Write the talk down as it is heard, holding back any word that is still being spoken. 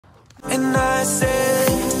And I said,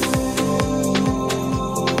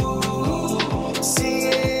 see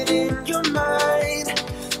it in your mind,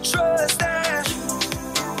 trust that,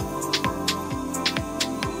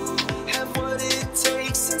 have what it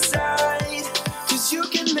takes inside, 'cause you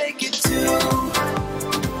can make it too.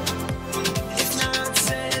 If not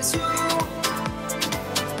says who,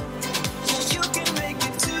 yeah, you can make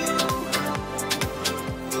it too.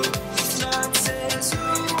 If not says who,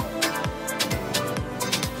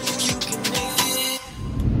 you can make it.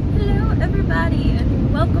 Hello everybody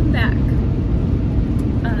and welcome back.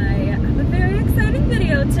 I have a very exciting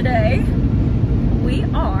video today. We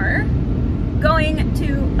are going to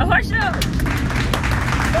a horse show.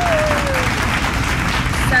 Woo!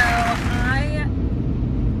 So I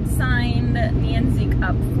signed me and Zeke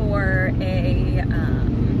up for a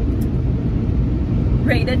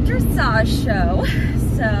rated dressage show.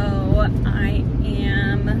 So I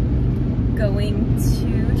am going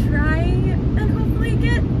to try and hopefully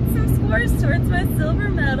get some scores towards my silver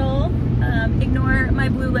medal. Ignore my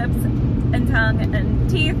blue lips and tongue and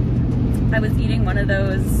teeth. I was eating one of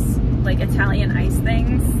those like Italian ice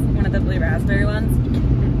things, one of the blue raspberry ones.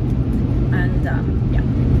 And yeah,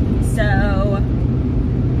 so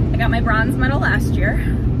I got my bronze medal last year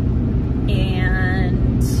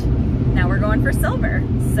and now we're going for silver.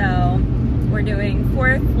 So we're doing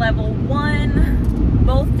 4th level 1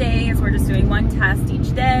 both days. We're just doing one test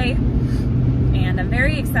each day and I'm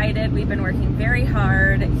very excited. We've been working very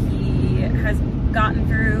hard. He has gotten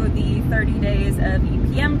through the 30 days of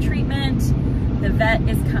EPM treatment. The vet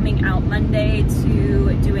is coming out Monday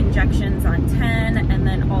to do injections on 10 and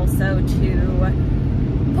then also to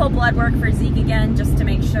pull blood work for Zeke again just to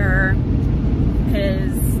make sure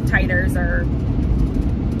his titers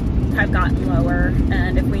have gotten lower.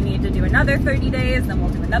 And if we need to do another 30 days, then we'll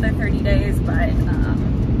do another 30 days. But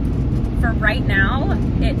for right now,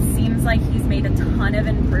 it seems like he's made a ton of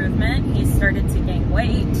improvement. He's started to gain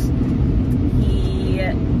weight. He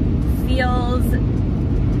feels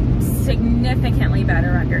significantly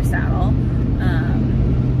better under saddle.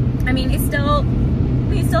 I mean, he still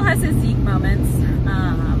has his Zeke moments,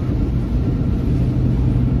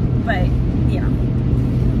 but yeah,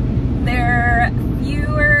 they're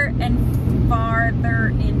fewer and farther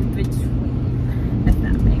in between, if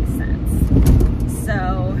that makes sense.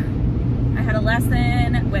 So I had a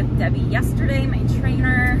lesson with Debbie yesterday, my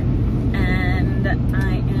trainer, and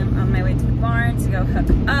I am on my way to the barn to go hook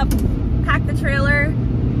up, pack the trailer,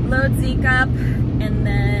 load Zeke up, and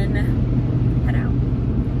then head out.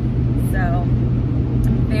 So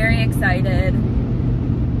I'm very excited.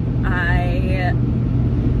 I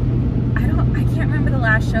can't remember the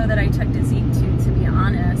last show that I took to Zeke to be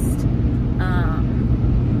honest.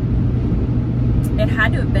 It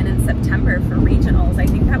had to have been in September for regionals. I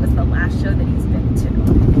think that was the last show that he's been to.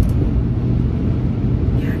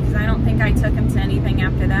 Yeah, because I don't think I took him to anything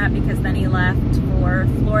after that because then he left for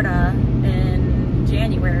Florida in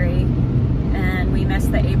January and we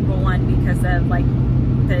missed the April one because of like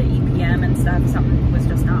the EPM and stuff. Something was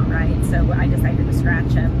just not right, so I decided to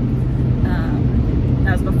scratch him.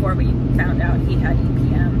 That was before we found out he had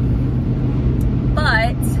EPM.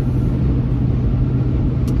 But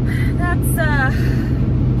that's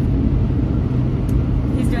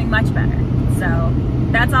he's doing much better, so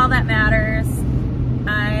that's all that matters.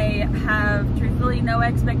 I have truthfully no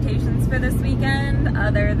expectations for this weekend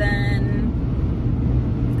other than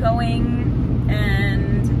going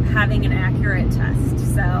and having an accurate test.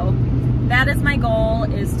 So that is my goal,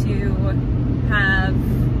 is to have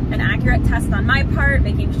an accurate test on my part,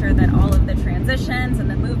 making sure that all of the transitions and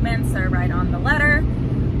the movements are right on the letter.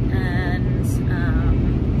 And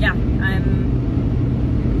yeah, I'm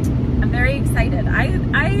very excited.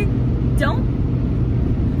 I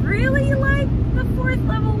don't really like the 4th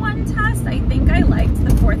level 1 test. I think I liked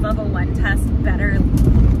the 4th level 1 test better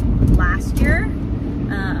last year.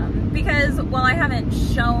 Because while I haven't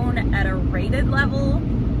shown at a rated level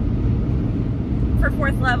for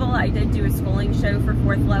 4th level, I did do a schooling show for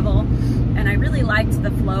 4th level, and I really liked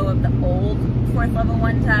the flow of the old 4th level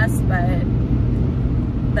 1 test, but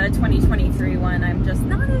the 2023 one I'm just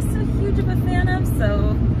not as so huge of a fan of,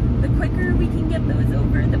 so the quicker we can get those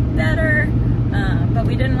over, the better. But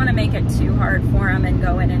we didn't want to make it too hard for him and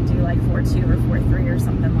go in and do like 4.2 or 4.3 or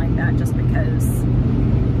something like that, just because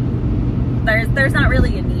there's not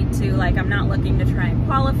really a need to. Like, I'm not looking to try and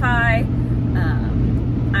qualify.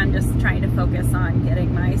 I'm just trying to focus on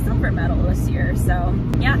getting my silver medal this year. So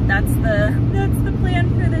yeah, that's the plan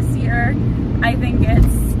for this year. I think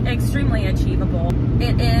it's extremely achievable.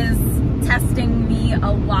 It is testing me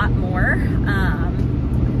a lot more.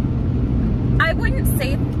 I wouldn't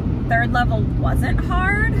say 3rd level wasn't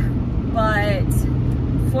hard, but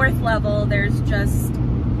 4th level, there's just,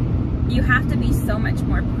 you have to be so much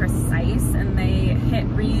more precise, and they hit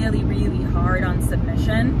really, really hard on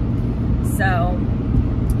submission. So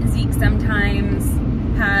Zeke sometimes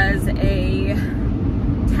has a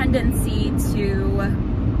tendency to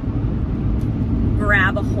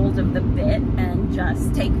grab a hold of the bit and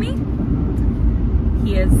just take me.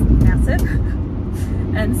 He is massive.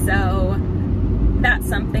 And so that's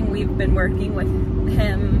something we've been working with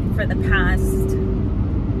him for the past,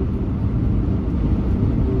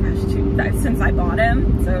 since I bought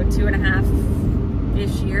him, so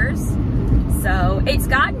 2.5-ish years. So it's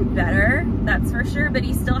gotten better, that's for sure, but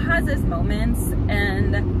he still has his moments,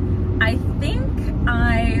 and I think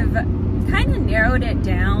I've kind of narrowed it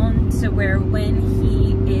down to where when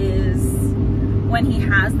he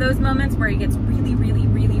has those moments where he gets really, really,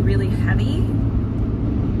 really, really heavy,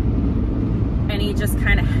 and he just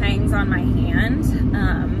kind of hangs on my hand.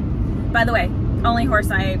 By the way, only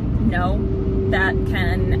horse I know that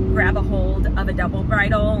can grab a hold of a double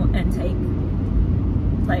bridle and take,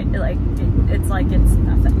 it's like it's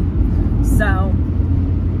nothing. So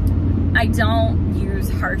I don't use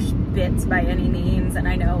harsh bits by any means, and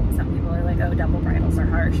I know some people are like, oh, double bridles are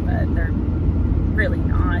harsh, but they're really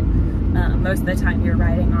not. Most of the time you're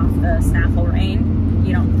riding off the snaffle rein.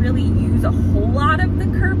 You don't really use a whole lot of the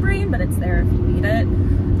curb rein, but it's there if you need it.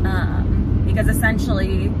 Because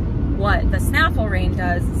essentially what the snaffle rein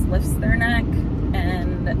does is lifts their neck,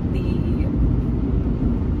 and the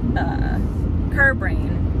curb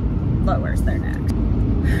rein lowers their neck.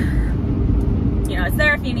 You know, it's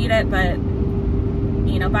there if you need it, but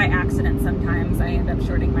you know, by accident sometimes I end up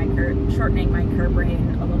shortening my curb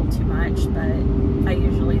rein a little too much, but I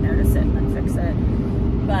usually notice it and then fix it.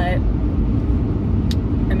 But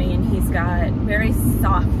I mean, he's got very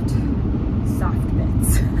soft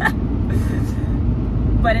bits.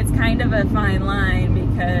 But it's kind of a fine line,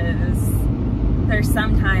 because there's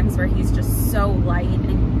some times where he's just so light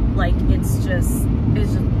and like it's just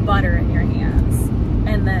butter in your hands,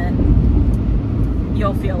 and then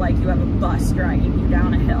you'll feel like you have a bus dragging you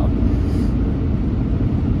down a hill.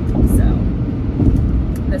 So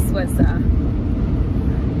this was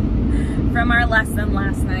from our lesson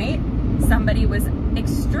last night. Somebody was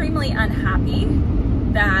extremely unhappy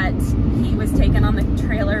that he was taken on the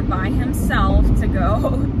trailer by himself to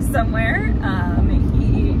go somewhere.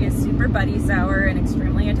 He is super buddy sour and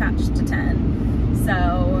extremely attached to 10.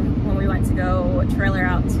 So when we went to go trailer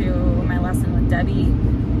out to my lesson with Debbie,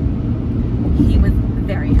 he was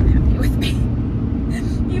very unhappy with me.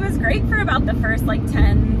 He was great for about the first like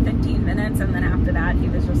 10-15 minutes, and then after that he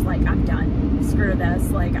was just like, I'm done, screw this,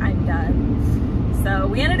 like I'm done. So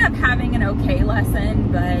we ended up having an okay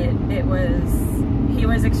lesson, but he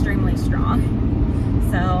was extremely strong.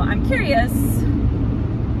 So I'm curious,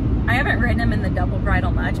 I haven't ridden him in the double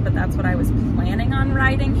bridle much, but that's what I was planning on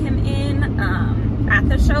riding him in at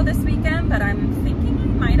the show this weekend, but I'm thinking I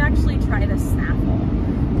might actually try the snaffle.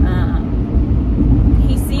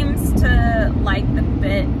 He seems to like the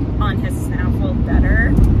bit on his snaffle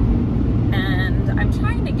better, and I'm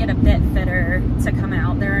trying to get a bit fitter to come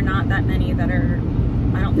out. There are not that many that are,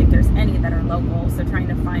 I don't think there's any that are local, so trying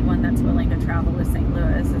to find one that's willing to travel to St.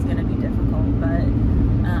 Louis is going to be difficult, but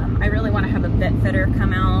I really want to have a bit fitter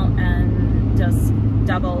come out and just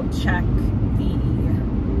double check the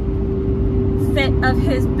fit of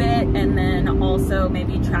his bit, and then also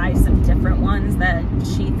maybe try some different ones that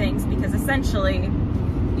she thinks, because essentially,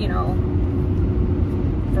 you know,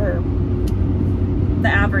 for the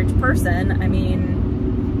average person, I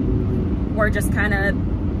mean, we're just kind of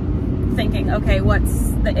thinking, okay,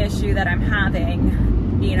 what's the issue that I'm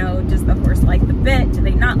having? You know, does the horse like the bit? Do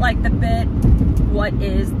they not like the bit? What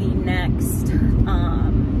is the next,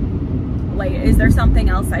 like, is there something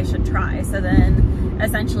else I should try? So then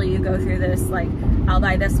essentially you go through this, like, I'll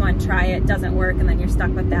buy this one, try it, doesn't work, and then you're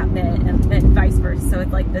stuck with that bit, and vice versa. So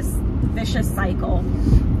it's like this vicious cycle.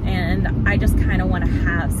 And I just kind of want to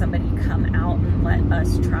have somebody come out and let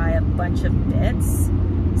us try a bunch of bits,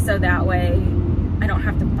 so that way I don't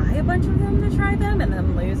have to buy a bunch of them to try them and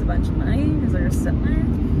then lose a bunch of money because they're just sitting there.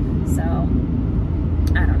 So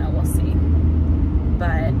I don't know, we'll see.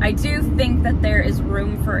 But I do think that there is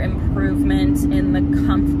room for improvement in the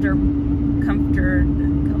comfortability.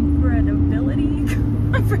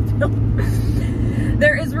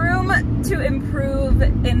 There is room to improve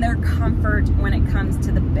in their comfort when it comes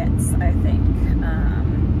to the bits, I think.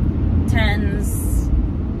 10s,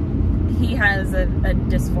 he has a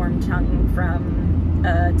disformed tongue from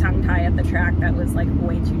a tongue tie at the track that was like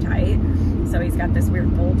way too tight. So he's got this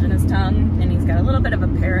weird bulge in his tongue, and he's got a little bit of a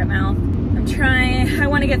parrot mouth. I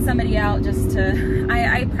want to get somebody out just to,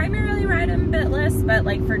 I primarily but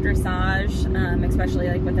like for dressage, especially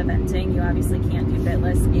like with eventing, you obviously can't do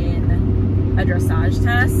bitless in a dressage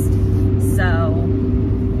test. So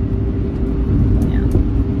yeah,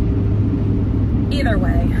 either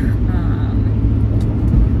way.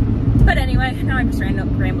 But anyway, now I'm just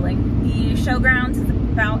rambling. The showgrounds is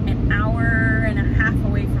about an hour and a half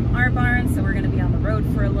away from our barn, so we're gonna be on the road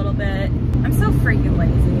for a little bit. I'm so freaking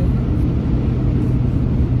lazy.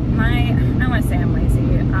 I want to say I'm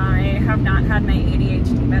lazy. I have not had my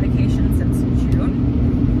ADHD medication since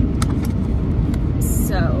June.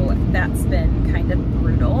 So that's been kind of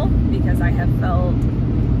brutal because I have felt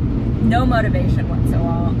no motivation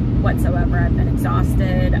whatsoever. I've been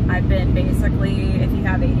exhausted. I've been basically, if you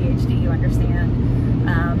have ADHD, you understand,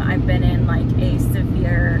 I've been in like a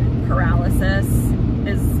severe paralysis,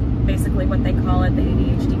 is basically what they call it, the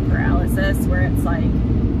ADHD paralysis, where it's like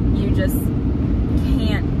you just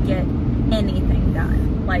can't get anything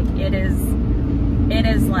done. Like it is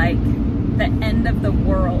like the end of the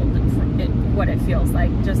world, what it feels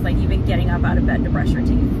like, just like even getting up out of bed to brush your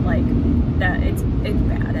teeth, like that. It's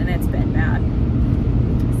bad, and it's been bad.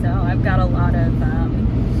 So I've got a lot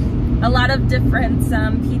of different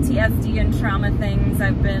PTSD and trauma things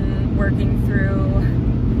I've been working through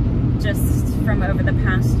just from over the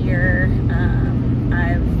past year.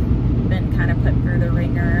 I've been kind of put through the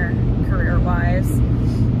ringer career-wise,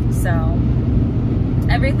 so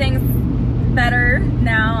everything's better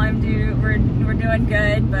now. We're doing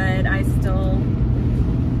good, but I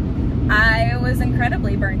was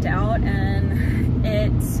incredibly burnt out, and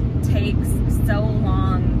it takes so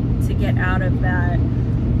long to get out of that.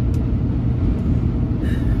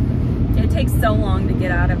 It takes so long to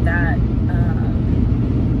get out of that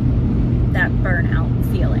that burnout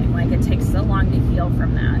feeling. Like it takes so long to heal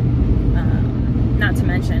from that. Not to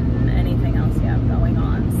mention anything else you have going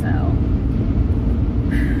on. So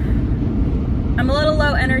I'm a little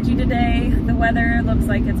low energy today. The weather looks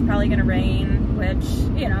like it's probably gonna rain, which,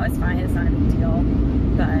 you know, it's fine, it's not a big deal.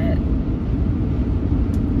 But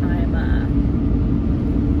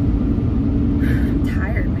I'm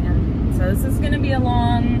tired, man. So this is gonna be a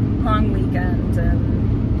long weekend, and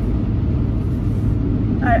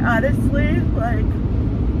I honestly, like,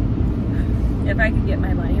 if I could get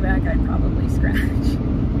my money back, I'd probably scratch.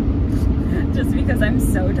 Just because I'm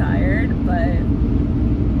so tired, but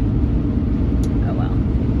oh well.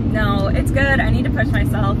 No, it's good. I need to push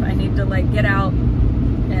myself. I need to like get out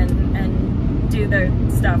and do the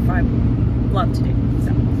stuff I love to do.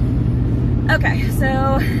 So, okay,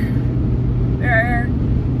 so we're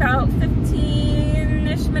about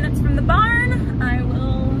 15-ish minutes from the barn. I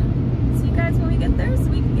will see you guys when we get there so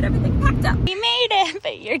we can get everything packed up. We made it,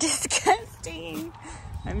 but you're disgusting.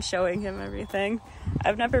 I'm showing him everything.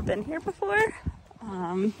 I've never been here before.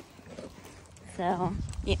 So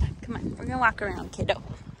yeah, come on, we're gonna walk around, kiddo.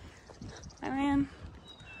 Hi, man.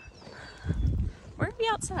 We're gonna be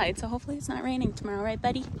outside, so hopefully it's not raining tomorrow, right,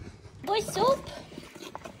 buddy? Boy, soap.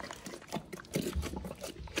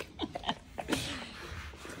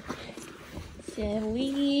 So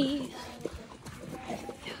we...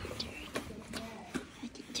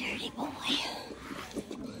 Such a dirty boy.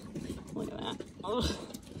 Look at that. Oh.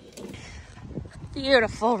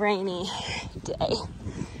 Beautiful rainy day.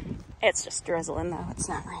 It's just drizzling though, it's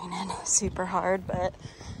not raining super hard, but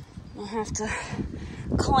I'll have to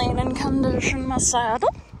clean and condition my saddle.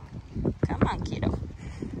 Come on, kiddo.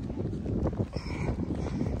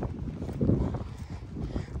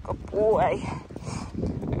 Good boy.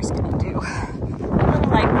 We're just gonna do a little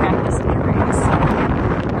light practice in the race.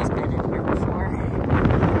 He's been in here before.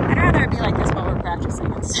 I'd rather it be like this while we're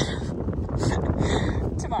practicing instead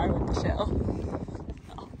of tomorrow with the show.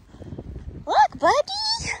 Oh. Look, buddy!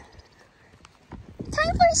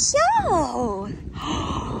 Time for a show!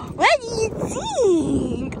 What do you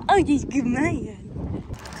think? Oh, he's good man.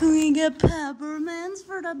 Can we get peppermints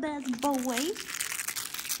for the best boy?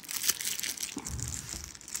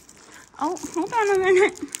 Oh, hold on a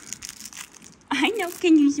minute. I know,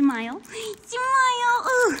 can you smile? Smile!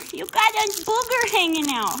 Oh, you got a booger hanging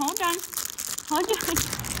out. Hold on. Hold on.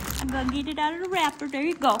 I'm gonna get it out of the wrapper. There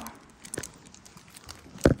you go.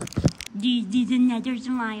 There's another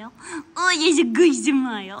smile. Oh, there's a good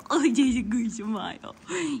smile. Oh, there's a good smile.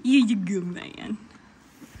 You're a good man.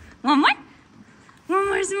 One more? One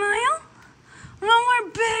more smile? One more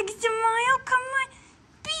big smile? Come on.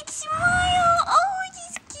 Big smile. Oh,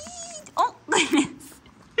 he's cute. Oh, goodness.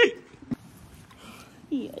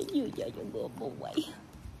 Yeah, you're a good boy.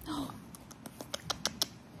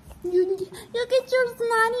 Look at your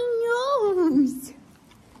snotty nose.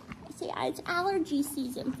 Yeah, it's allergy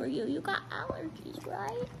season for you. You got allergies,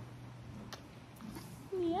 right?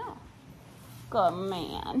 Yeah. Good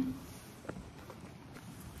man.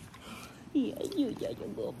 Yeah, you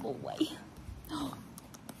little boy.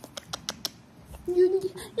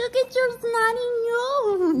 Look at your snotty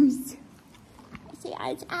nose. I say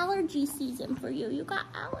it's allergy season for you. You got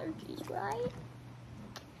allergies, right?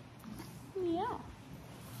 Yeah.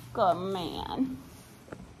 Good man.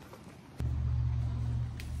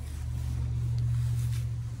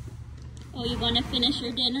 Oh, you gonna finish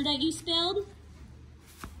your dinner that you spilled?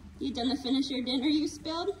 You done to finish your dinner you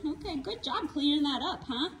spilled? Okay, good job cleaning that up,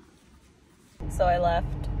 huh? So I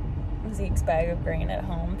left Zeke's bag of grain at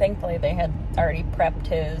home. Thankfully, they had already prepped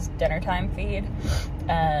his dinner time feed,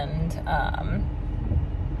 and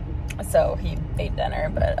so he ate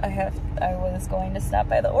dinner. But I was going to stop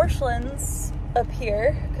by the Orschelns up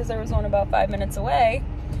here because there was one about 5 minutes away.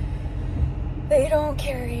 They don't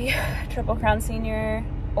carry Triple Crown Senior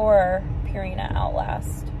or Purina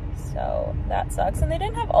Outlast, so that sucks. And they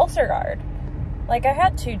didn't have Ulcer Guard. Like, I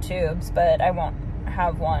had 2 tubes, but I won't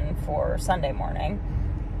have one for Sunday morning.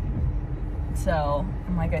 So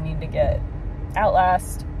I'm like, I need to get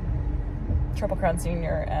Outlast, Triple Crown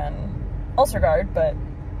Senior, and Ulcer Guard, but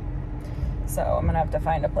so I'm gonna have to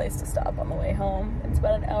find a place to stop on the way home. It's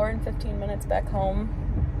about an hour and 15 minutes back home.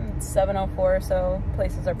 It's 7:04, so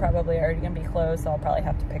places are probably already gonna be closed, so I'll probably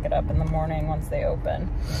have to pick it up in the morning once they open.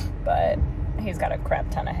 But he's got a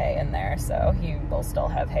crap ton of hay in there, so he will still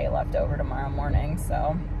have hay left over tomorrow morning,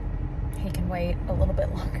 so he can wait a little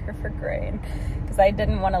bit longer for grain. Because I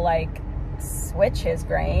didn't want to, like, switch his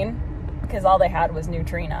grain, because all they had was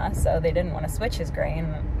Nutrina, so they didn't want to switch his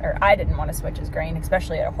grain, or I didn't want to switch his grain,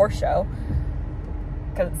 especially at a horse show,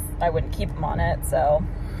 because I wouldn't keep him on it, so.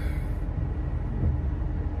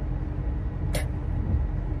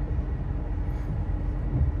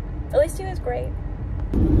 At least he was great.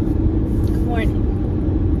 Good morning.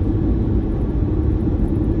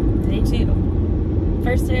 Day 2.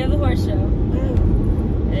 First day of the horse show.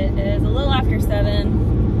 It is a little after 7.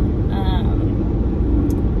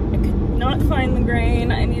 I could not find the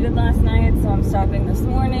grain I needed last night, so I'm stopping this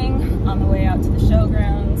morning on the way out to the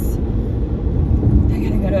showgrounds. I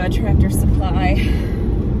gotta go to a Tractor Supply.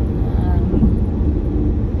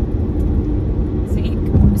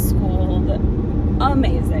 Zeke schooled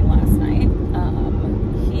amazing last night.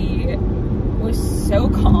 He was so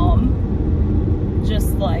calm,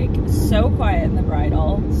 just like so quiet in the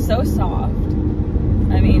bridle, so soft.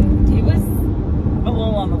 I mean, he was a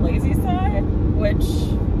little on the lazy side, which,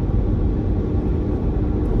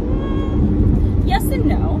 yes and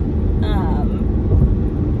no.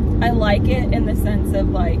 I like it in the sense of,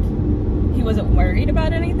 like, he wasn't worried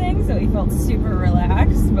about anything, so he felt super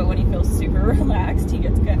relaxed, but when he feels super relaxed, he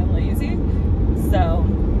gets kind of lazy. So,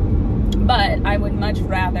 but I would much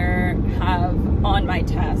rather have on my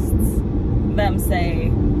tests them say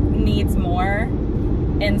needs more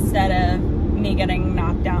instead of me getting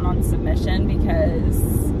knocked down on submission because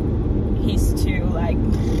he's too, like,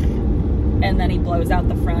 and then he blows out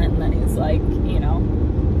the front, and then he's like, you know,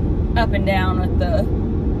 up and down with the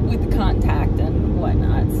contact and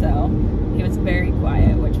whatnot. So he was very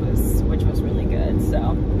quiet, which was really good.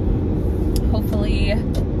 So hopefully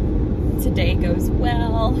today goes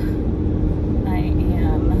well. I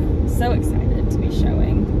am so excited to be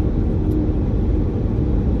showing.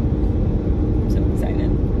 So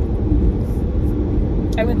excited.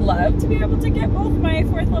 I would love to be able to get both my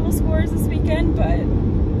 4th level scores this weekend, but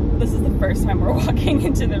this is the first time we're walking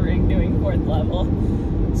into the ring doing 4th level.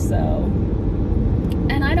 So,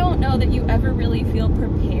 and I don't know that you ever really feel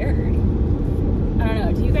prepared. I don't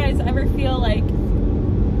know, do you guys ever feel like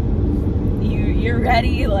you're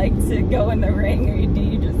ready, like, to go in the ring, or do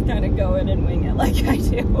you just kind of go in and wing it like I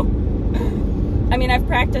do? I mean, I've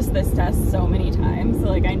practiced this test so many times, so,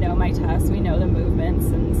 like, I know my test, we know the movements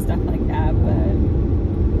and stuff like that, but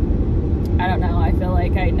I don't know, I feel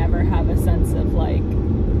like I never have a sense of, like,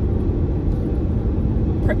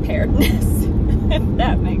 preparedness, if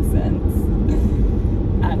that makes sense.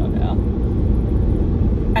 I don't know.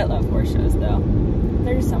 I love horse shows, though.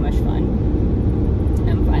 They're so much fun.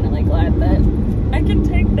 I'm finally glad that I can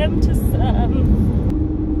take them to some.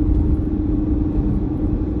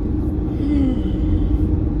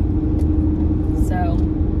 So,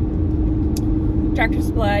 Tractor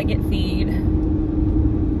Supply, get feed,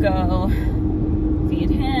 go feed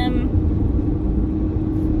him,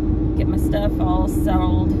 get my stuff all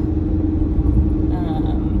settled.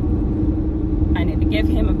 I need to give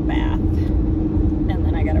him a bath, and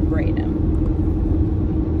then I gotta braid him.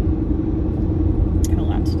 Got a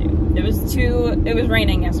lot to do. It was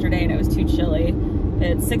raining yesterday and it was too chilly.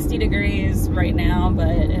 It's 60 degrees right now, but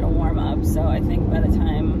it'll warm up, so I think by the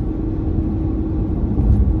time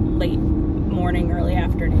late morning, early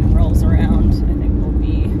afternoon rolls around, I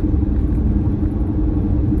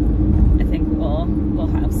think we'll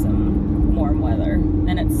have some warm weather,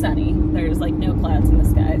 and it's sunny. There's like no clouds in the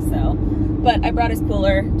sky, so, but I brought his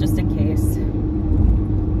cooler just in case.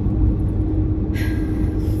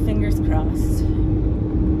 Fingers crossed.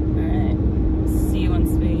 Alright, see you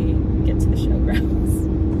once we get to the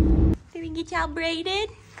showgrounds. Did we get y'all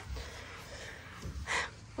braided?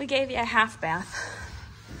 We gave you a half bath.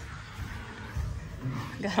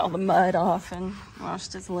 Got all the mud off and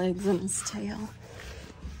washed his legs and his tail.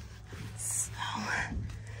 So,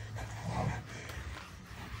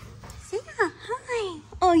 yeah, hi.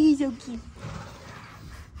 Oh, you're so cute.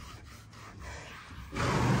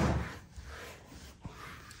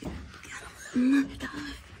 Mud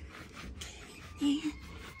off. There.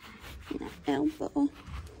 That elbow.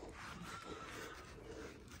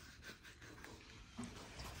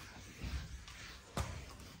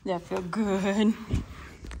 That feel good.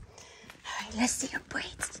 All right, let's see your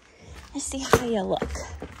braids. Let's see how you look.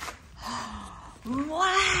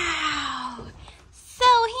 Wow, so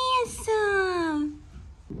handsome.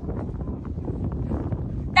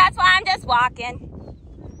 That's why I'm just walking.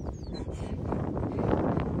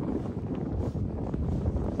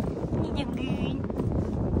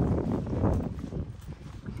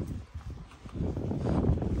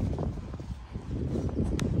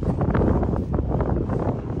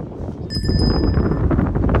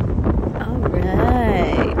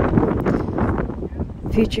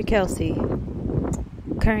 Future Kelsey,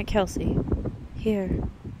 current Kelsey, here.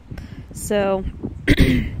 So,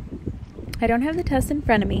 I don't have the test in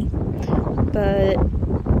front of me, but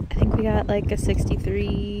I think we got like a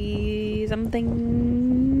 63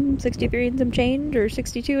 something, 63 and some change, or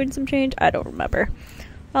 62 and some change. I don't remember.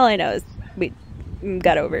 All I know is we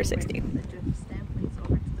got over 60.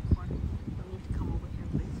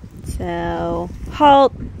 So,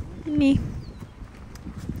 halt, me.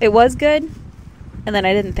 It was good. And then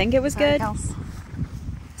I didn't think it was good.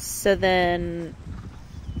 So then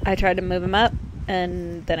I tried to move him up,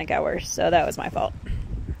 and then it got worse. So that was my fault.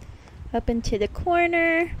 Up into the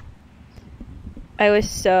corner. I was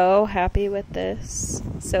so happy with this.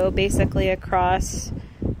 So basically across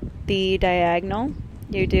the diagonal,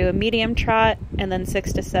 you do a medium trot and then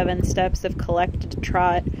 6 to 7 steps of collected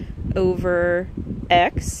trot over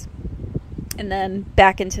X. And then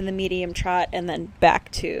back into the medium trot, and then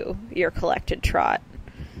back to your collected trot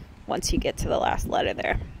once you get to the last letter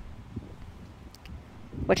there.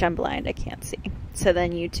 Which I'm blind, I can't see. So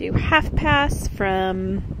then you do half pass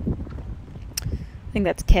from, I think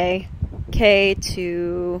that's K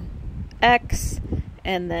to X,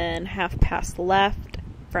 and then half pass left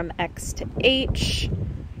from X to H.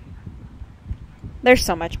 They're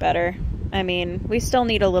so much better. I mean, we still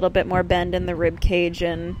need a little bit more bend in the rib cage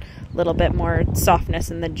and a little bit more softness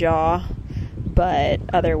in the jaw, but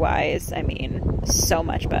otherwise, I mean, so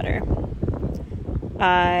much better.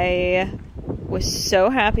 I was so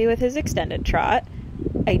happy with his extended trot.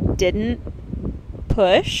 I didn't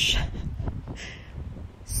push,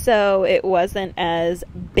 so it wasn't as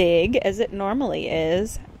big as it normally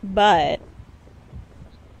is, but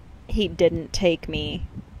he didn't take me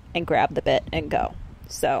and grab the bit and go.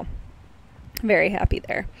 So, very happy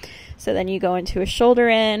there. So then you go into a shoulder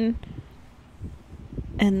in,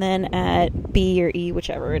 and then at B or E,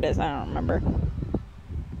 whichever it is, I don't remember,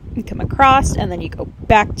 you come across, and then you go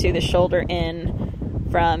back to the shoulder in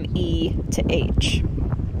from E to H.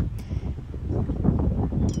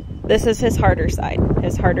 This is his harder side.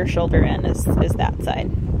 His harder shoulder in is that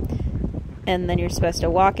side. And then you're supposed to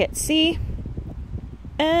walk at C,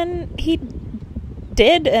 and he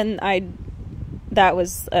did, and that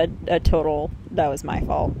was that was my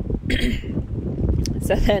fault.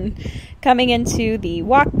 So then coming into the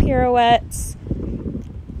walk pirouettes,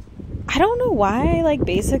 I don't know why I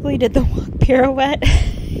basically did the walk pirouette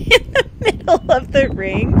in the middle of the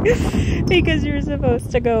ring, because you're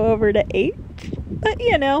supposed to go over to H, but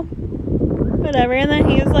you know, whatever. And then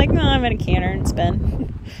he was like, no, I'm gonna canter and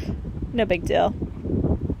spin. No big deal.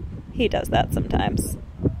 He does that sometimes.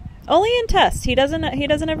 Only in test. He doesn't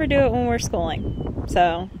ever do it when we're schooling.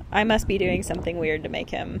 So I must be doing something weird to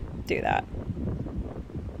make him do that.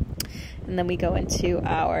 And then we go into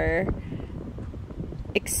our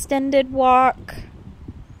extended walk.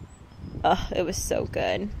 Oh, it was so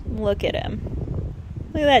good. Look at him.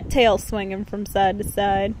 Look at that tail swinging from side to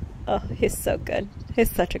side. Oh, he's so good.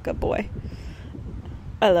 He's such a good boy.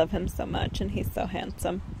 I love him so much, and he's so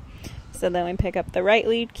handsome. So then we pick up the right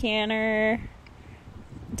lead canter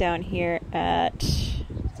down here at, is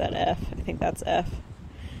that F? I think that's F.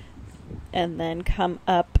 And then come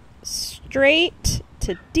up straight to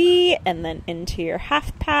to D and then into your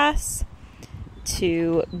half pass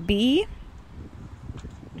to B.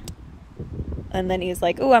 And then he's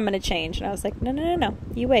like, oh, I'm going to change. And I was like, no,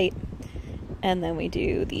 you wait. And then we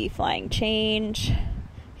do the flying change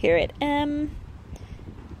here at M.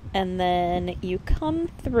 And then you come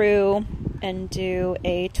through and do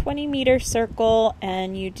a 20-meter circle,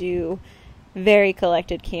 and you do very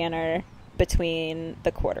collected canter between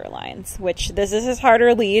the quarter lines, which this is his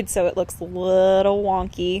harder lead, so it looks a little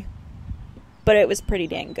wonky, but it was pretty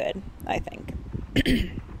dang good, I think,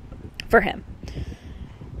 for him.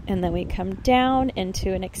 And then we come down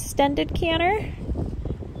into an extended canter,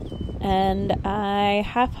 and I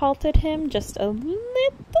half halted him just a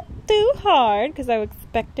little too hard because I was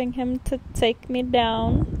expecting him to take me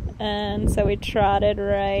down, and so we trotted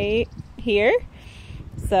right here.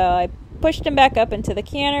 So I pushed him back up into the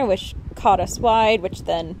canter, which caught us wide, which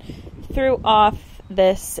then threw off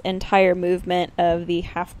this entire movement of the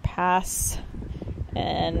half pass,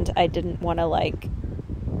 and I didn't want to like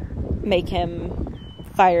make him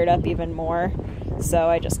fired up even more, so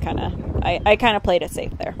I just kind of played it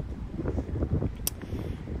safe there.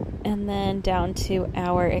 And then down to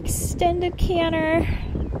our extended canter,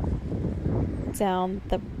 down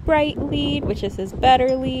the right lead, which is his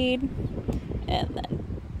better lead, and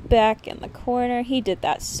then back in the corner. He did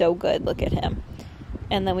that so good, look at him.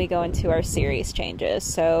 And then we go into our series changes.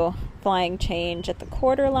 So flying change at the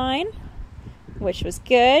quarter line, which was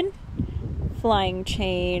good. Flying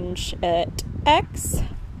change at X,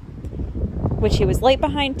 which he was late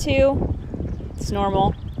behind to. It's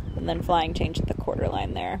normal. And then flying change at the quarter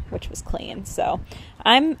line there, which was clean. So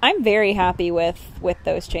I'm very happy with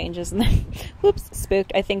those changes. And then, whoops,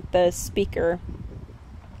 spooked. I think the speaker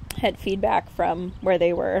had feedback from where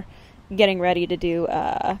they were getting ready to do,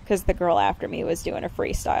 because the girl after me was doing a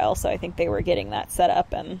freestyle, so I think they were getting that set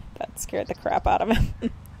up, and that scared the crap out of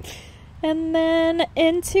him. And then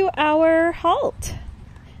into our halt.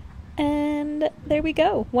 And there we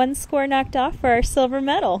go. 1 score knocked off for our silver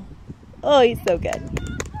medal. Oh, he's so good.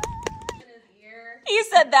 He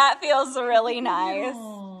said that feels really nice.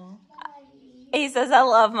 He says, I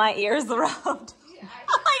love my ears rubbed. Like,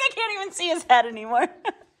 I can't even see his head anymore.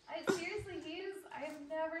 Seriously, I've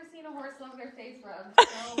never seen a horse love their face rubbed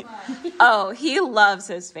so much. Oh, he loves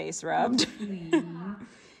his face rubbed.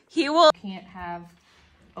 He will. Can't have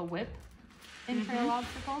a whip in trail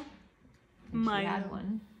obstacle. My had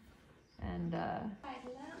one. And,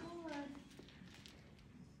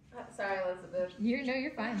 sorry, Elizabeth.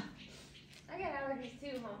 You're fine. I got allergies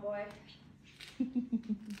too, homeboy.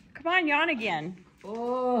 Come on, yawn again.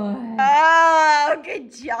 Oh. Oh,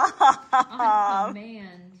 good job. On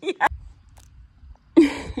command. Yeah.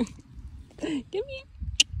 Come here.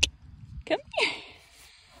 Come here.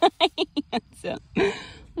 So,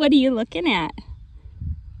 what are you looking at?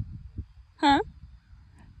 Huh?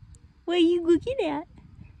 What are you looking at?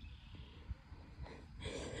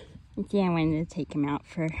 Yeah, I wanted to take him out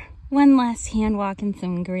for one last hand walk and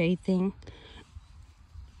some grazing.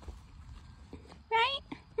 Right?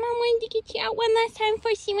 Mom wanted to get you out one last time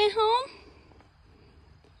before she went home.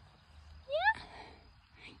 Yeah.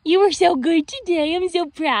 You were so good today. I'm so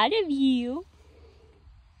proud of you.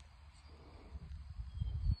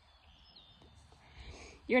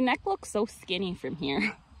 Your neck looks so skinny from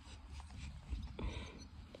here.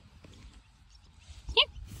 Here.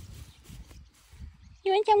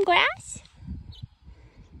 You want some grass?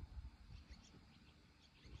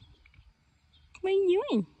 What are you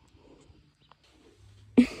doing?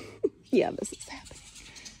 Yeah, this is happening.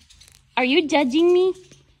 Are you judging me?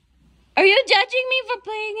 Are you judging me for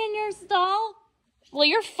playing in your stall? Well,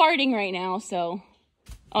 you're farting right now, so...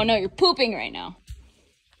 Oh no, you're pooping right now.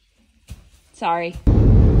 Sorry.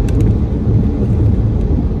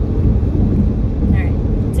 Alright,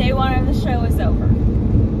 day 1 of the show is over.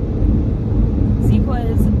 Zeke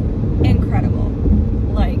was incredible.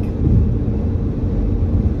 Like,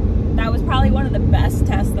 that was probably one of the best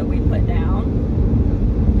tests that we put down.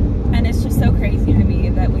 And it's just so crazy to me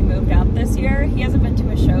that we moved out this year. He hasn't been to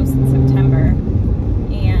a show since September.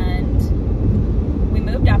 And we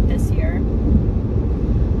moved out this year.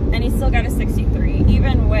 And he still got a 63,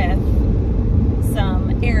 even with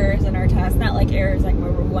some errors in our test. Not like errors like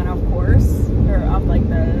where we went off course or off like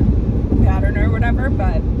the pattern or whatever,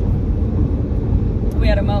 but we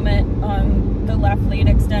had a moment on the left lead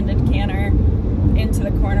extended canter into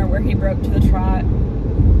the corner where he broke to the trot.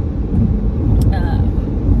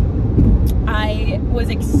 I was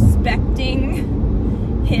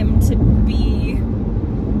expecting him to be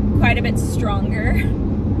quite a bit stronger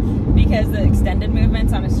because the extended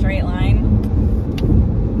movements on a straight line,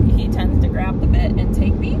 he tends to grab the bit and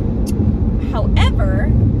take me. However,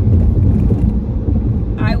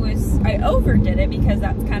 I overdid it because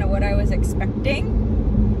that's kind of what I was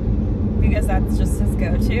expecting, because that's just his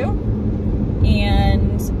go-to.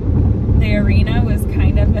 And the arena was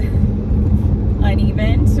kind of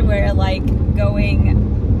uneven to where, like,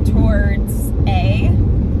 going towards A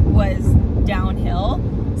was downhill.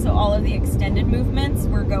 So all of the extended movements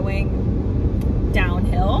were going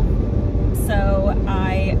downhill. So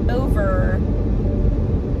I overdid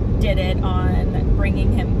it on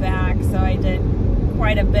bringing him back. So I did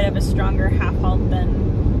quite a bit of a stronger half halt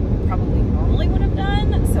than probably normally would have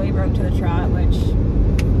done. So he broke to the trot, which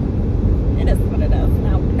it is what it is.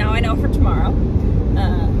 Now I know for tomorrow.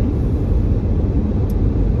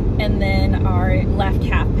 And then our left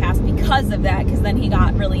half pass because of that, because then he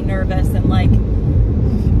got really nervous and like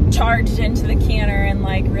charged into the canter and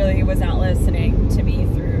like really was not listening to me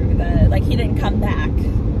through the, like, he didn't come back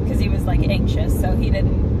because he was like anxious. So he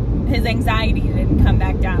didn't, his anxiety didn't come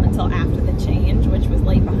back down until after the change, which was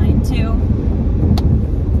late behind too.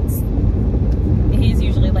 He's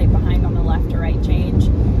usually late behind on the left to right change.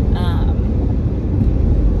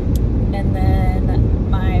 And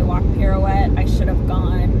then my walk pirouette, I should have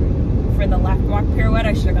gone, for the left walk pirouette,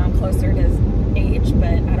 I should have gone closer to his age,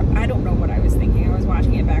 but I don't know what I was thinking. I was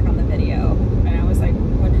watching it back on the video, and I was like,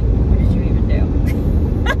 what did you even do?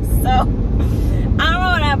 So, I don't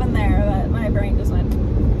know what happened there, but my brain just went.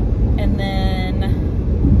 And then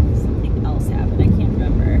something else happened, I can't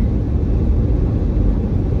remember.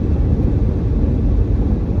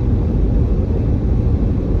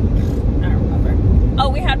 I don't remember. Oh,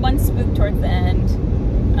 we had one spook towards the end,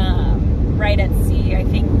 right at C. I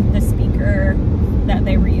think the speaker that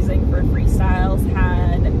they were using for freestyles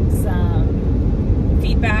had some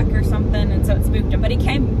feedback or something, and so it spooked him, but he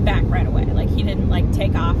came back right away. Like, he didn't like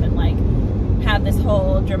take off and like have this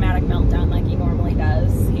whole dramatic meltdown like he normally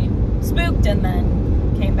does. He spooked and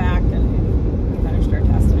then came back, and we finished our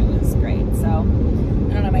test, and it was great. So I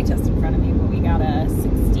don't have my test in front of me, but we got a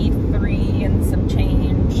 63 and some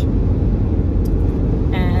change,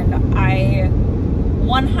 and I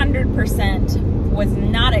 100% was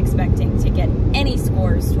not expecting to get any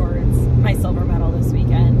scores towards my silver medal this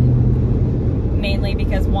weekend. Mainly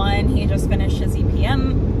because 1, he just finished his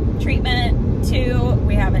EPM treatment. 2,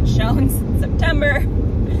 we haven't shown since September.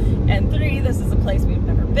 And 3, this is a place we've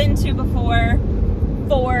never been to before.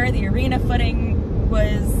 4, the arena footing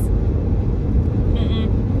was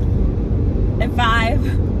and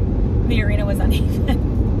 5, the arena was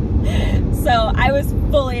uneven. So I was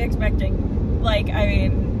fully expecting, like, I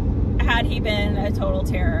mean, had he been a total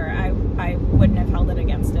terror, I wouldn't have held it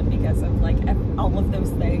against him because of like all of those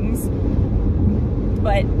things.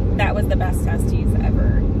 But that was the best test he's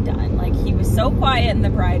ever done. Like, he was so quiet in the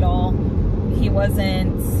bridle. He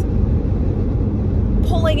wasn't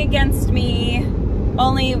pulling against me.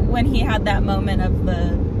 Only when he had that moment of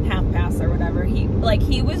the half pass or whatever, he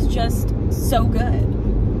was just so good.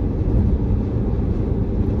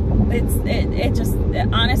 It just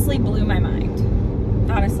honestly blew my mind.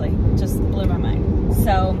 Honestly, just blew my mind.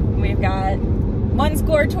 So we've got 1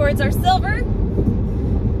 score towards our silver.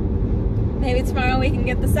 Maybe tomorrow we can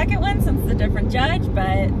get the second one since it's a different judge,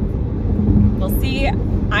 but we'll see.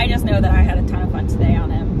 I just know that I had a ton of fun today on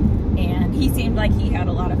him, and he seemed like he had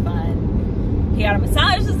a lot of fun. He had a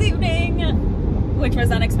massage this evening, which was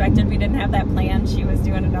unexpected. We didn't have that planned. She was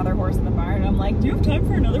doing another horse in the barn. I'm like, do you have time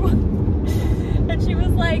for another one? And she was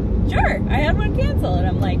like, sure. I had one cancel, and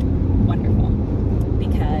I'm like, wonderful.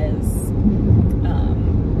 Because,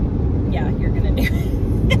 yeah, you're gonna do it.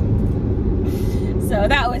 So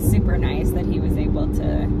that was super nice that he was able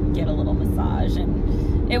to get a little massage,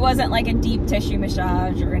 and it wasn't like a deep tissue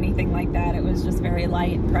massage or anything like that. It was just very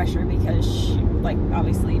light pressure because, like,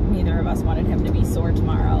 obviously neither of us wanted him to be sore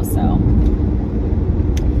tomorrow. So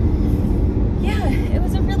yeah, it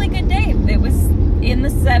was a really good day. It was in the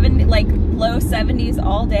low 70s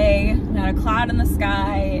all day, not a cloud in the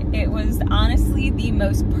sky. It was honestly the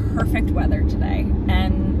most perfect weather today,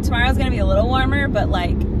 and tomorrow's gonna be a little warmer, but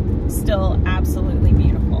like still absolutely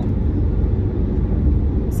beautiful.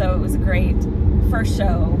 So it was a great first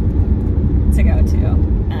show to go to,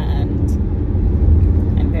 and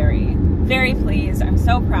I'm very, very pleased. I'm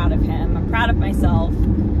so proud of him. I'm proud of myself.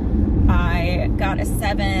 I got a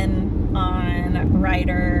 7 on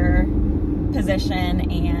rider position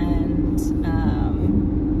and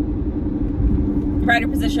rider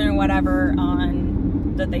position or whatever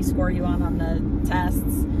on that they score you on the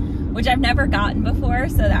tests, which I've never gotten before,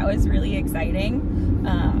 so that was really exciting.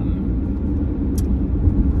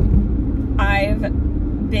 I've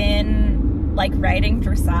been like riding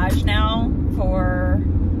dressage now for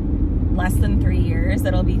less than 3 years.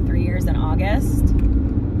 It'll be 3 years in August.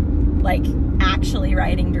 Like actually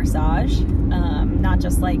riding dressage, not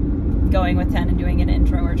just like going with 10 and doing an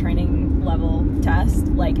intro or training level test,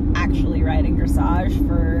 like actually riding dressage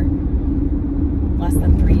for less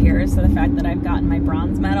than 3 years. So the fact that I've gotten my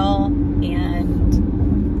bronze medal, and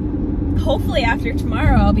hopefully after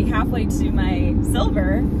tomorrow I'll be halfway to my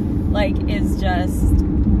silver, like, is just,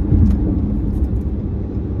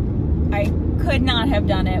 I could not have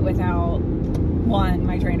done it without, one,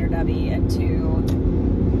 my trainer Debbie, and two,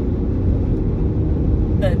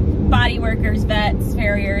 the body workers, vets,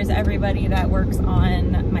 farriers, everybody that works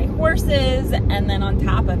on my horses, and then on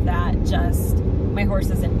top of that, just my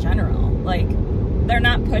horses in general. Like, they're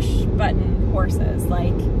not push button horses.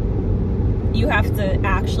 Like, you have to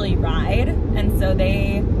actually ride, and so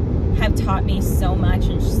they have taught me so much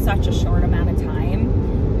in such a short amount of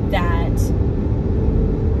time that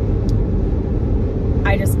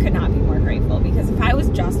I just could not be more grateful. Because if I was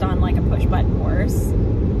just on like a push button horse,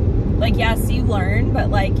 like, yes, you learn, but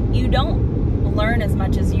like, you don't learn as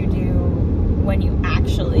much as you do when you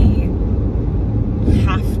actually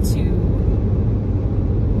have to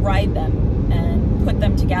ride them and put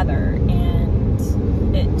them together. And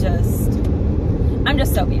it just, I'm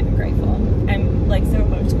just so beyond grateful. I'm like so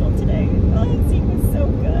emotional today. Oh, that scene was so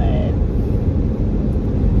good.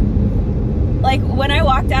 Like, when I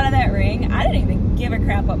walked out of that ring, I didn't even give a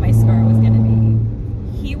crap what my score was gonna be.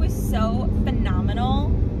 He was so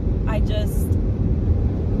phenomenal. I just,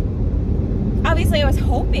 obviously I was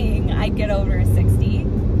hoping I'd get over a 60. I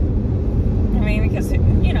mean, because,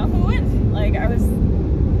 you know, who wins? Like, I was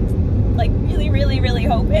like really, really, really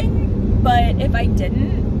hoping. But if I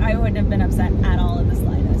didn't, I wouldn't have been upset at all in the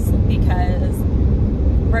slightest, because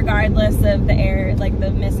regardless of the air, like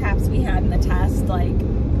the mishaps we had in the test, like,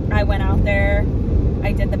 I went out there,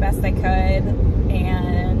 I did the best I could,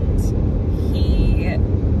 and he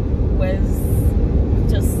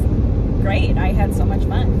was just great. I had so much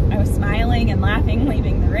fun. I was smiling and laughing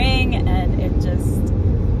leaving the ring, and it just,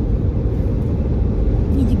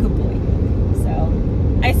 he's a good boy. So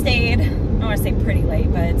I stayed, I want to say pretty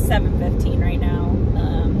late, but it's 7:15 right now.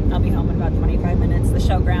 I'll be home in about 25 minutes. The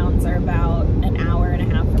showgrounds are about an hour and a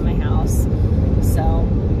half from my house. So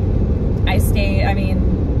I stayed, I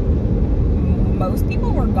mean, most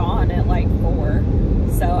people were gone at like 4.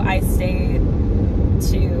 So I stayed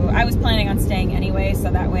to, I was planning on staying anyway,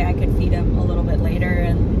 so that way I could feed him a little bit later.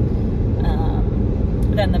 And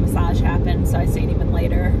then the massage happened, so I stayed even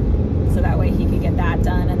later, so that way he could get that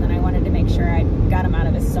done. And then I wanted to make sure I got him out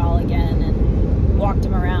of his stall again and walked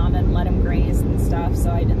him around and let him graze and stuff.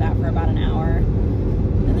 So I did that for about an hour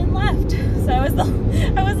and then left. So I was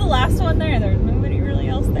the last one there. There was nobody really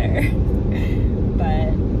else there.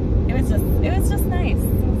 But it was just nice.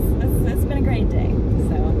 It's been a great day.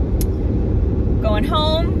 So going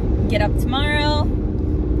home, get up tomorrow,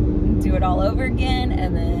 do it all over again,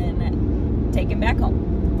 and then take him back home.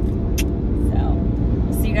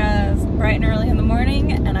 So see you guys bright and early in the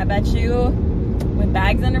morning, and I bet you with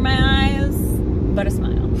bags under my eyes, but a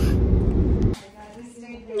smile.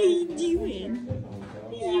 What are you doing?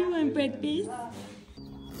 You want breakfast?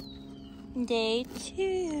 Day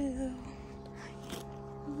 2.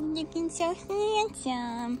 Looking so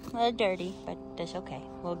handsome. A little dirty, but that's okay.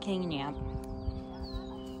 We'll clean you up.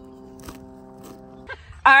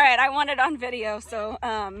 All right, I want it on video, so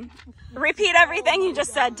repeat everything you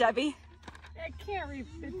just said, Debbie. I can't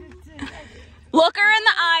repeat it. Look her in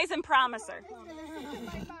the eyes and promise her.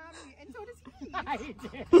 I did.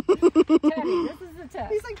 Teddy, this is the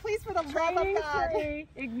test. He's like, please, for the love of God. Free,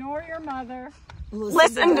 ignore your mother.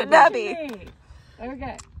 Listen to Debbie.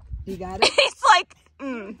 Okay. You got it? He's like,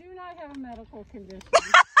 You do not have a medical condition.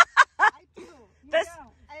 I do. This,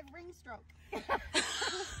 I have ring stroke.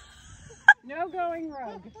 No going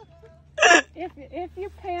rogue. If you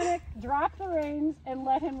panic, drop the reins and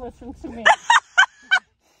let him listen to me.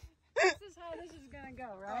 This is how this is gonna go,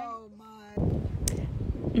 right? Oh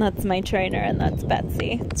my. That's my trainer, and that's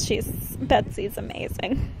Betsy. Betsy's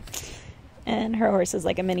amazing. And her horse is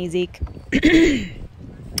like a mini Zeke.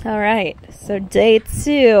 All right, so day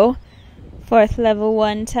 2, 4th level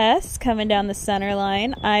 1 test coming down the center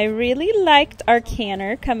line. I really liked our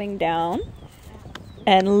canter coming down.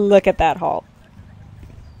 And look at that halt.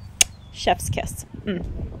 Chef's kiss.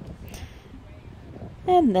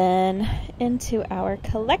 And then into our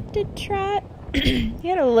collected trot. He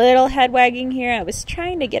had a little head wagging here. I was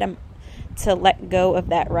trying to get him to let go of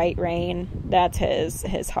that right rein. That's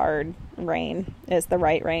his hard rein, is the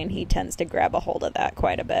right rein. He tends to grab a hold of that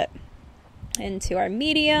quite a bit. Into our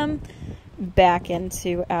medium, back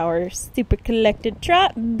into our super collected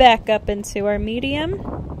trot, back up into our medium.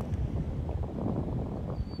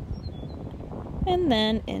 And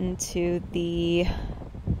then into the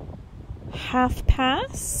half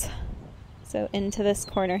pass. So into this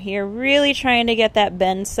corner here, really trying to get that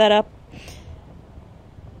bend set up.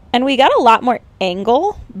 And we got a lot more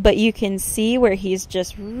angle, but you can see where he's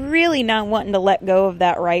just really not wanting to let go of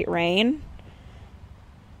that right rein.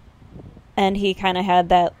 And he kind of had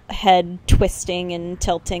that head twisting and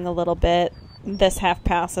tilting a little bit. This half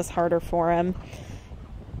pass is harder for him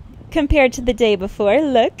compared to the day before.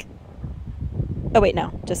 Look. Oh, wait,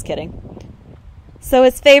 no, just kidding. So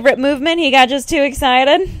his favorite movement, he got just too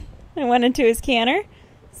excited and went into his canter.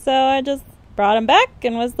 So I just brought him back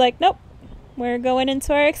and was like, nope, we're going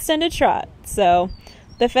into our extended trot. So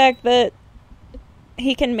the fact that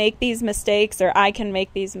he can make these mistakes, or I can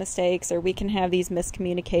make these mistakes, or we can have these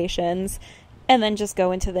miscommunications and then just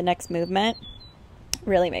go into the next movement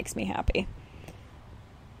really makes me happy.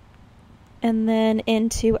 And then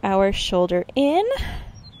into our shoulder in.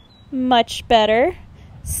 Much better.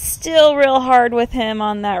 Still real hard with him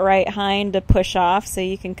on that right hind to push off, so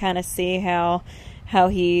you can kind of see how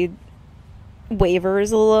he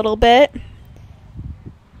wavers a little bit.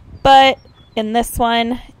 But in this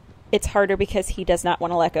one, it's harder because he does not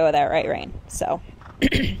want to let go of that right rein. So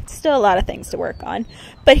still a lot of things to work on.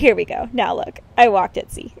 But here we go. Now look, I walked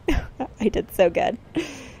at sea. I did so good.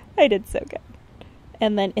 I did so good.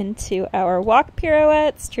 And then into our walk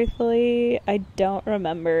pirouettes. Truthfully, I don't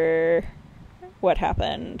remember what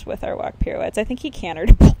happened with our walk pirouettes. I think he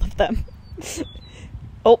cantered both of them.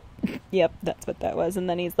 Oh, yep, that's what that was. And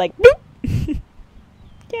then he's like, boop!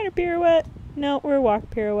 Canter pirouette. No, we're walk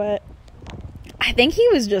pirouette. I think he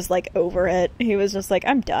was just like over it. He was just like,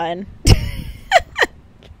 I'm done.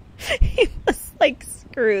 He was like,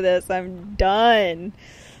 screw this, I'm done.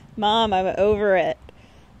 Mom, I'm over it.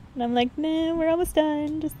 And I'm like, nah, we're almost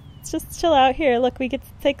done. Just chill out here. Look, we get to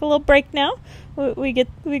take a little break now. We get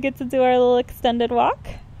to do our little extended walk.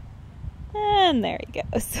 And there he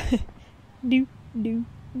goes. Do, do,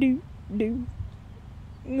 do, do.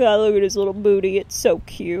 God, look at his little booty. It's so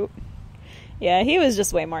cute. Yeah, he was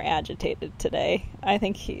just way more agitated today. I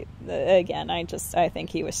think I think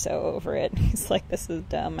he was so over it. He's like, this is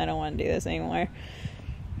dumb. I don't want to do this anymore.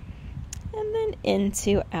 And then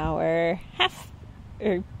into our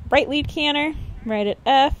right lead canter, right at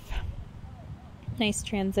F. Nice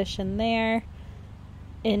transition there.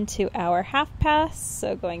 Into our half pass,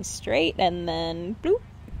 so going straight and then bloop.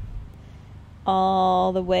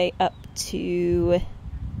 All the way up to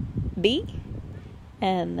B.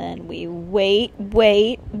 And then we wait,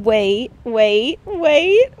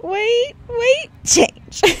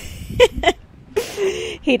 change.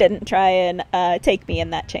 He didn't try and take me in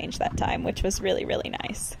that change that time, which was really, really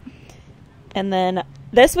nice. And then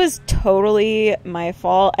this was totally my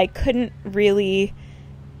fault. I couldn't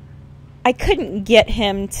get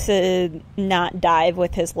him to not dive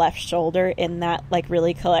with his left shoulder in that like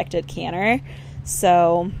really collected canter.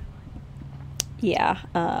 So yeah,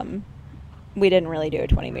 we didn't really do a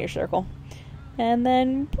 20-meter circle. And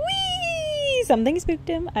then whee! Something spooked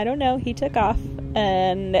him. I don't know. He took off.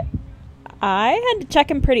 And I had to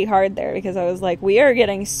check him pretty hard there because I was like, we are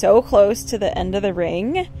getting so close to the end of the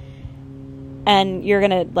ring and you're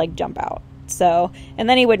going to like jump out. So, and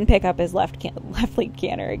then he wouldn't pick up his left lead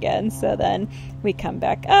canter again. So then we come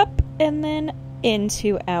back up and then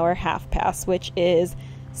into our half pass, which is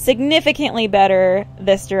significantly better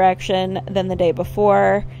this direction than the day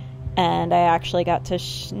before. And I actually got to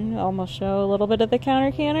almost show a little bit of the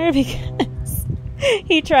counter canter because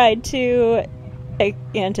he tried to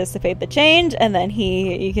anticipate the change, and then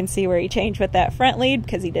you can see where he changed with that front lead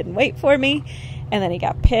because he didn't wait for me, and then he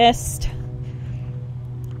got pissed.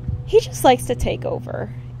 He just likes to take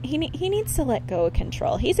over. He needs to let go of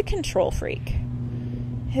control. He's a control freak.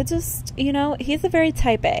 He just, he's a very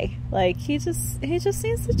type A. Like, he just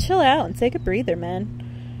needs to chill out and take a breather, man.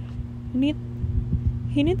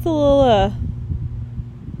 He needs a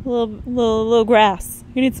little grass.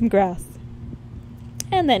 He needs some grass.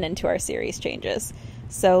 And then into our series changes.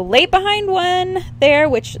 So late behind one there,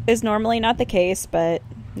 which is normally not the case, but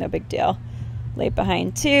no big deal. Late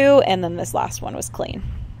behind two, and then this last one was clean.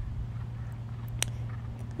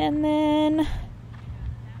 And then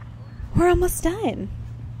we're almost done.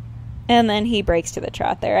 And then he breaks to the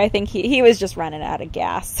trot there. I think he was just running out of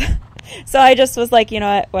gas. So I just was like, you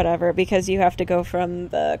know what, whatever, because you have to go from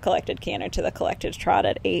the collected canter to the collected trot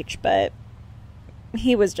at H, but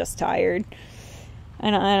he was just tired.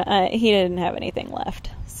 And he didn't have anything left.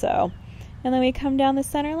 So, and then we come down the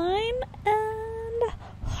center line and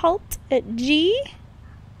halt at G,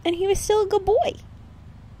 and he was still a good boy.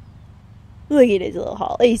 Look at his little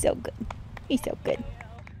halt. He's so good. He's so good.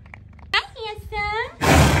 Hi,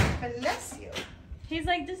 handsome. Bless you. He's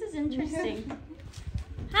like, this is interesting.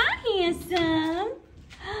 Hi, handsome.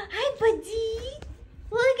 Hi, buddy.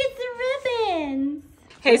 Look at the ribbons.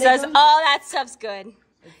 He says, oh, that stuff's good.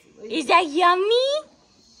 Is that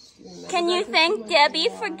yummy? Can you thank Debbie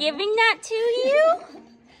for giving that to you?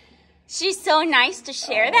 She's so nice to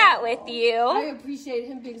share that with you. I appreciate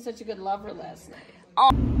him being such a good lover last night.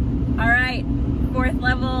 Oh. All right, fourth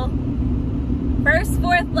level. First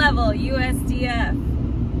fourth level USDF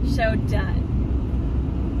show done.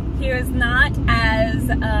 He was not as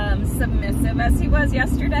submissive as he was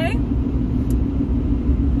yesterday,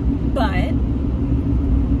 but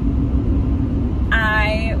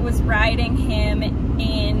I was riding him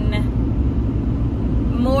in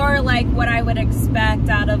more like what I would expect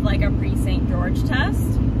out of like a pre-St. George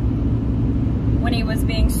test. When he was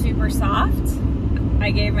being super soft,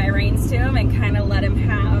 I gave my reins to him and kind of let him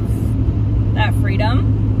have that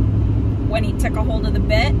freedom. When he took a hold of the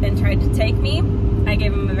bit and tried to take me, I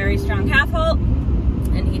gave him a very strong half halt,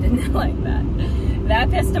 and he did not like that.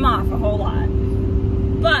 That pissed him off a whole lot.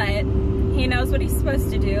 But he knows what he's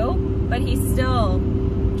supposed to do, but he still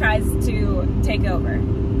tries to take over.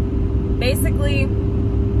 Basically,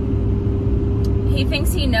 he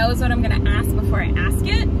thinks he knows what I'm gonna ask before I ask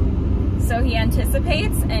it. So he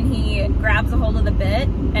anticipates and he grabs a hold of the bit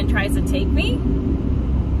and tries to take me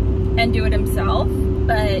and do it himself.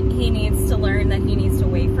 But he needs to learn that he needs to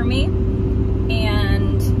wait for me.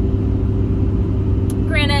 And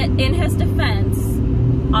granted, in his defense,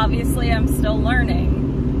 obviously I'm still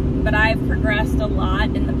learning, but I've progressed a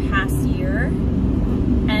lot in the past year.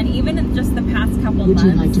 And even in just the past couple months.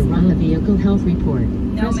 Would you like to run a vehicle health report?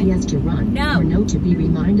 No, Press yes to run. No. Or no to be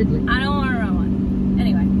reminded. I don't want to run one.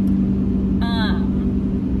 Anyway.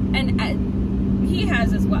 And he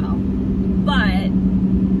has as well. But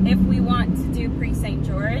if we want to do pre-St.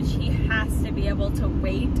 George, he has to be able to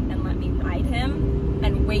wait and let me ride him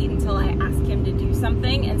and wait until I ask him to do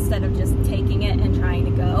something instead of just taking it and trying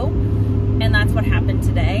to go. And that's what happened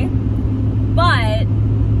today. But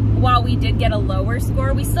while we did get a lower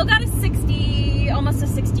score, we still got a 60, almost a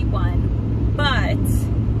 61. But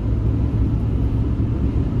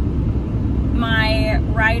my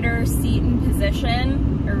rider seat and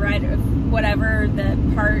position, or rider, whatever the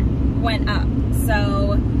part, went up.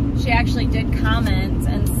 So she actually did comment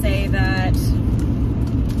and say that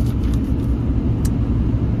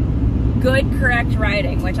good correct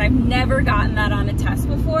riding, which I've never gotten that on a test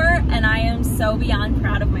before, and I am so beyond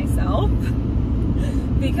proud of myself.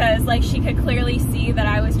 Because like she could clearly see that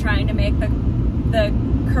I was trying to make the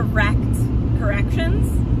correct corrections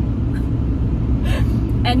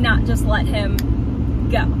and not just let him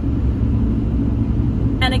go.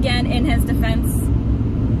 And again, in his defense,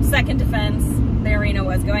 second defense, the arena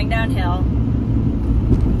was going downhill,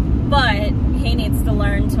 but he needs to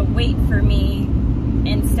learn to wait for me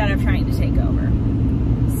instead of trying to take over.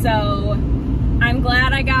 So I'm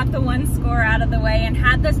glad I got the one score out of the way, and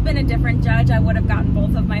had this been a different judge, I would have gotten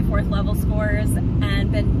both of my fourth level scores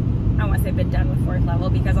and been, I want to say been done with fourth level,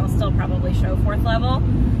 because I'll still probably show fourth level,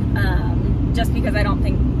 just because I don't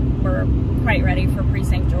think we're quite ready for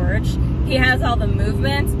pre-St. George. He has all the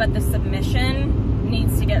movements, but the submission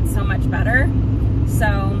needs to get so much better. So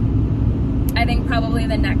I think probably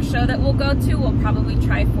the next show that we'll go to, we'll probably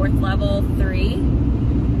try fourth level 3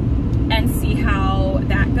 and see how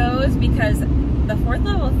that goes, because the fourth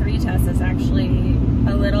level 3 test is actually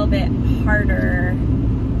a little bit harder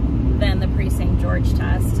than the pre-St. George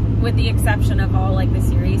test, with the exception of all like the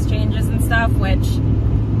series changes and stuff, which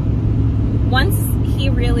once he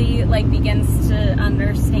really like begins to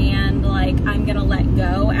understand like I'm gonna let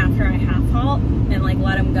go after I half halt and like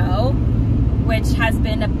let him go, which has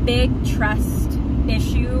been a big trust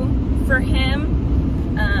issue for him,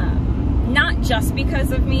 not just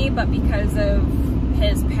because of me, but because of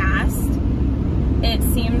his past. It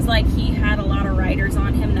seems like he had a lot of riders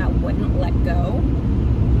on him that wouldn't let go,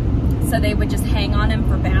 so they would just hang on him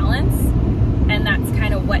for balance, and that's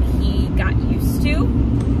kind of what he got used to.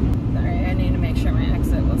 Sorry, I need to make sure my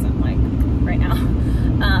exit wasn't like right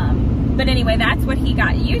now. But anyway, that's what he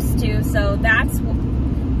got used to, so that's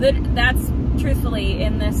truthfully,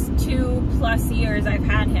 in this 2+ years I've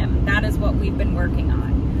had him, that is what we've been working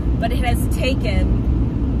on. But it has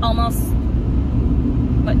taken almost,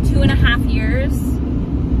 what, 2.5 years?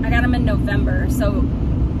 I got him in November, so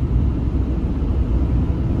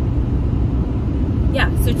yeah,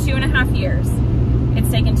 so 2.5 years. It's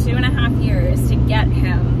taken 2.5 years to get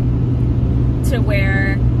him to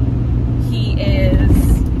where he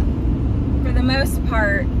is, for the most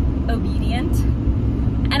part, obedient.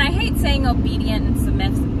 And I hate saying obedient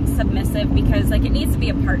and submissive because like it needs to be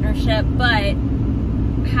a partnership, but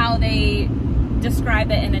how they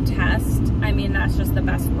describe it in a test, I mean, that's just the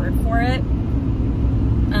best word for it.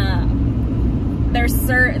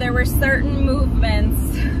 There were certain movements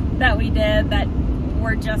that we did that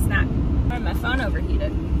were just not. My phone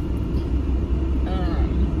overheated.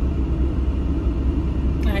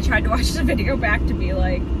 And I tried to watch the video back to be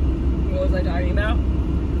like, what was I talking about?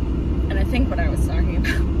 And I think what I was talking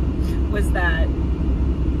about was that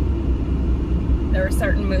there were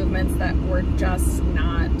certain movements that were just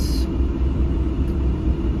not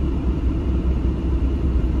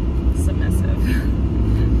submissive,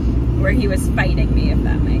 where he was fighting me, if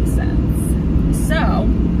that makes sense. So,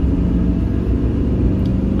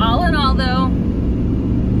 all in all though,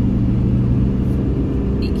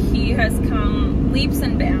 he has come leaps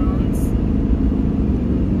and bounds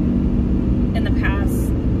in the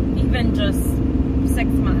past, even just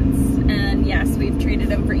 6 months. And yes, we've treated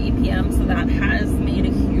him for EPM, so that has made a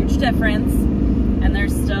huge difference. And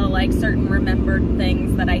there's still like certain remembered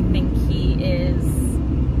things that I think he is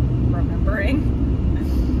remembering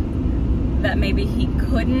that maybe he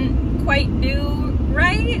couldn't quite do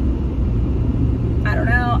right. I don't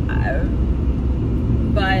know.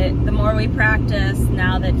 But the more we practice,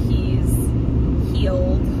 now that he's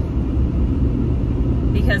healed,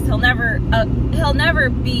 because he'll never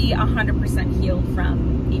be 100% healed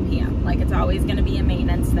from EPM. Like, it's always going to be a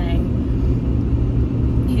maintenance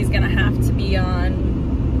thing. He's going to have to be on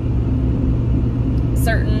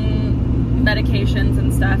certain medications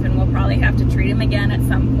and stuff, and we'll probably have to treat him again at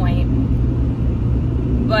some point.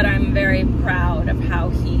 But I'm very proud of how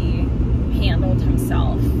he handled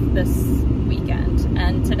himself this weekend.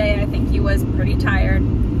 And today I think he was pretty tired,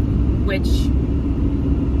 which,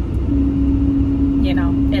 you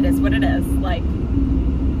know, it is what it is. Like,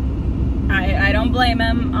 I don't blame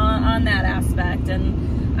him on that aspect.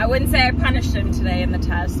 And I wouldn't say I punished him today in the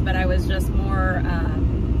test, but I was just more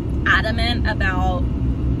adamant about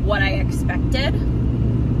what I expected.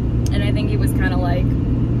 And I think he was kind of like,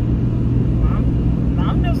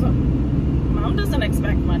 Mom doesn't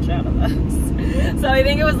expect much out of us. So I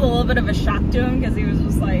think it was a little bit of a shock to him, because he was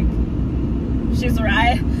just like, she's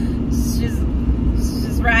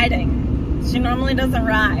riding. She normally doesn't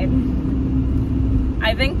ride.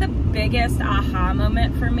 I think the biggest aha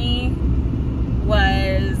moment for me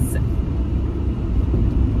was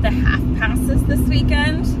the half passes this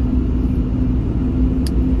weekend.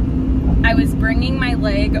 I was bringing my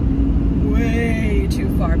leg way too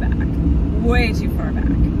far back. Way too far back.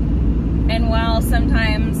 And while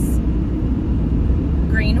sometimes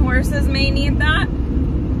green horses may need that,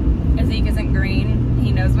 Zeke isn't green.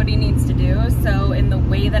 He knows what he needs to do. So in the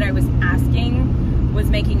way that I was asking was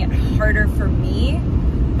making it harder for me,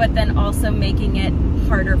 but then also making it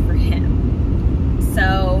harder for him.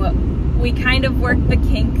 So we kind of worked the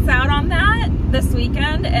kinks out on that this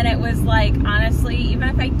weekend, and it was like, honestly, even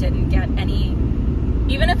if I didn't get any,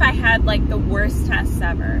 even if I had like the worst tests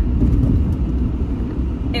ever,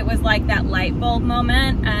 it was like that light bulb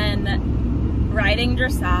moment. And riding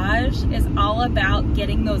dressage is all about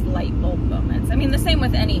getting those light bulb moments. I mean, the same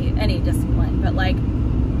with any discipline, but like,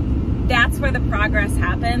 that's where the progress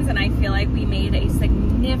happens. And I feel like we made a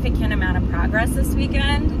significant amount of progress this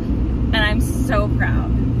weekend, and I'm so proud.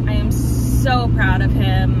 I am so proud of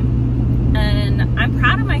him, and I'm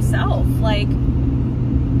proud of myself. Like,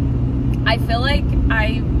 I feel like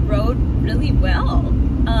I rode really well,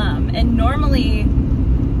 and normally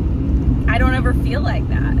I don't ever feel like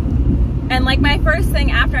that. And like, my first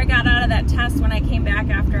thing after I got out of that test, when I came back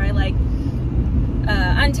after I like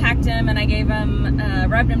untacked him and I gave him,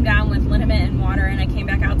 rubbed him down with liniment and water, and I came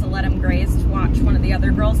back out to let him graze to watch one of the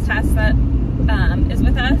other girls' tests that is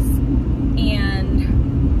with us. And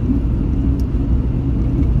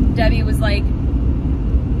Debbie was like,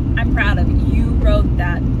 I'm proud of you. You rode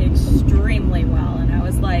that extremely well. And I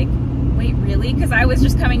was like, wait, really? Because I was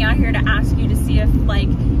just coming out here to ask you to see if like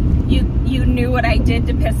you knew what I did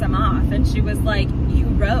to piss him off. And she was like, you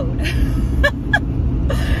rode.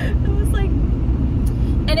 I was like,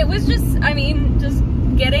 and it was just, I mean, just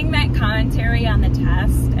getting that commentary on the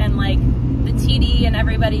test, and like the TD and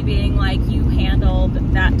everybody being like, you handled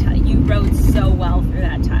that, you rode so well through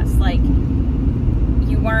that test. Like,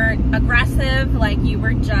 you weren't aggressive, like you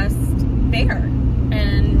were just there.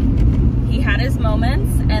 And he had his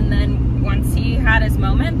moments, and then once he had his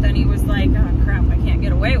moment, then he was like, oh crap, I can't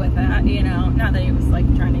get away with that, you know. Not that he was like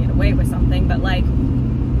trying to get away with something, but like,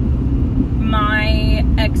 my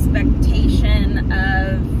expectation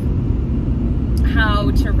of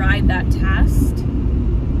how to ride that test,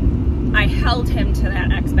 I held him to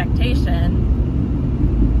that expectation,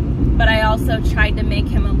 but I also tried to make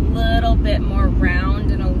him a little bit more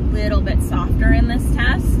round and a little bit softer in this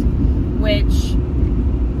test, which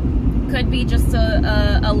could be just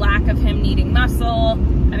a lack of him needing muscle.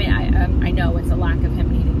 I mean, I know it's a lack of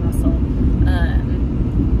him needing muscle,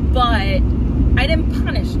 but I didn't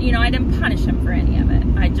punish, you know, I didn't punish him for any of it.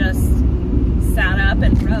 I just sat up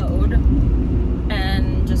and rode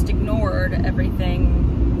and just ignored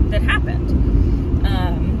everything that happened.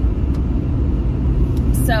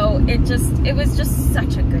 So it was just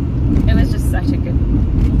such a good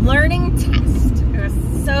learning test. It was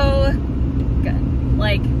so good.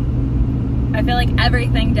 Like, I feel like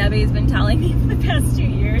everything Debbie's been telling me for the past 2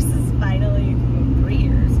 years is finally, 3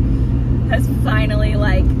 years, has finally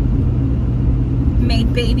like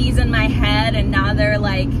made babies in my head, and now they're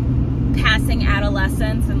like passing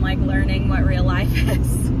adolescence and like learning what real life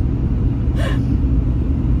is.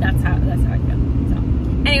 That's how I feel. So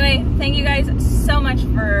anyway, thank you guys so much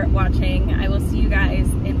for watching. I will see you guys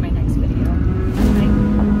in my next video.